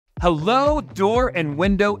Hello, door and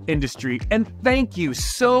window industry, and thank you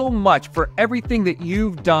so much for everything that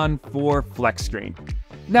you've done for FlexScreen.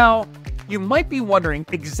 Now, you might be wondering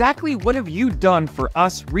exactly what have you done for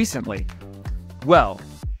us recently? Well,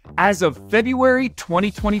 as of February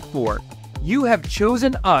 2024, you have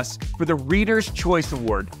chosen us for the Reader's Choice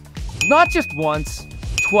Award. Not just once,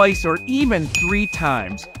 twice, or even 3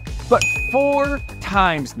 times, but 4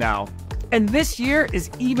 times now. And this year is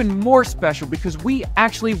even more special because we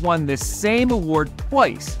actually won this same award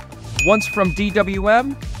twice. Once from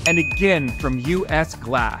DWM and again from US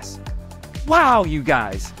Glass. Wow, you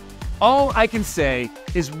guys! All I can say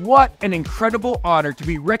is what an incredible honor to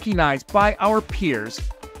be recognized by our peers.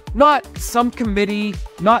 Not some committee,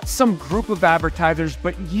 not some group of advertisers,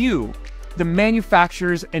 but you, the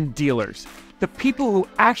manufacturers and dealers, the people who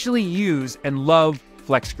actually use and love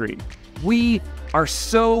FlexScreen. We are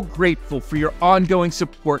so grateful for your ongoing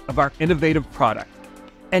support of our innovative product.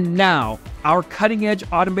 And now, our cutting-edge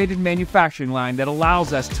automated manufacturing line that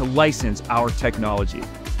allows us to license our technology,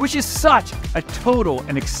 which is such a total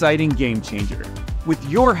and exciting game changer. With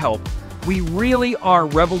your help, we really are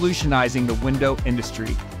revolutionizing the window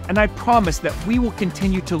industry, and I promise that we will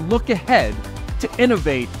continue to look ahead to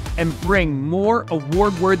innovate and bring more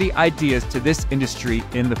award-worthy ideas to this industry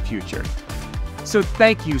in the future. So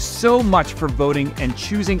thank you so much for voting and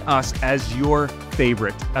choosing us as your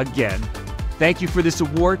favorite again. Thank you for this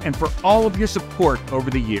award and for all of your support over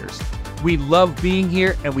the years. We love being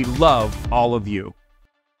here and we love all of you.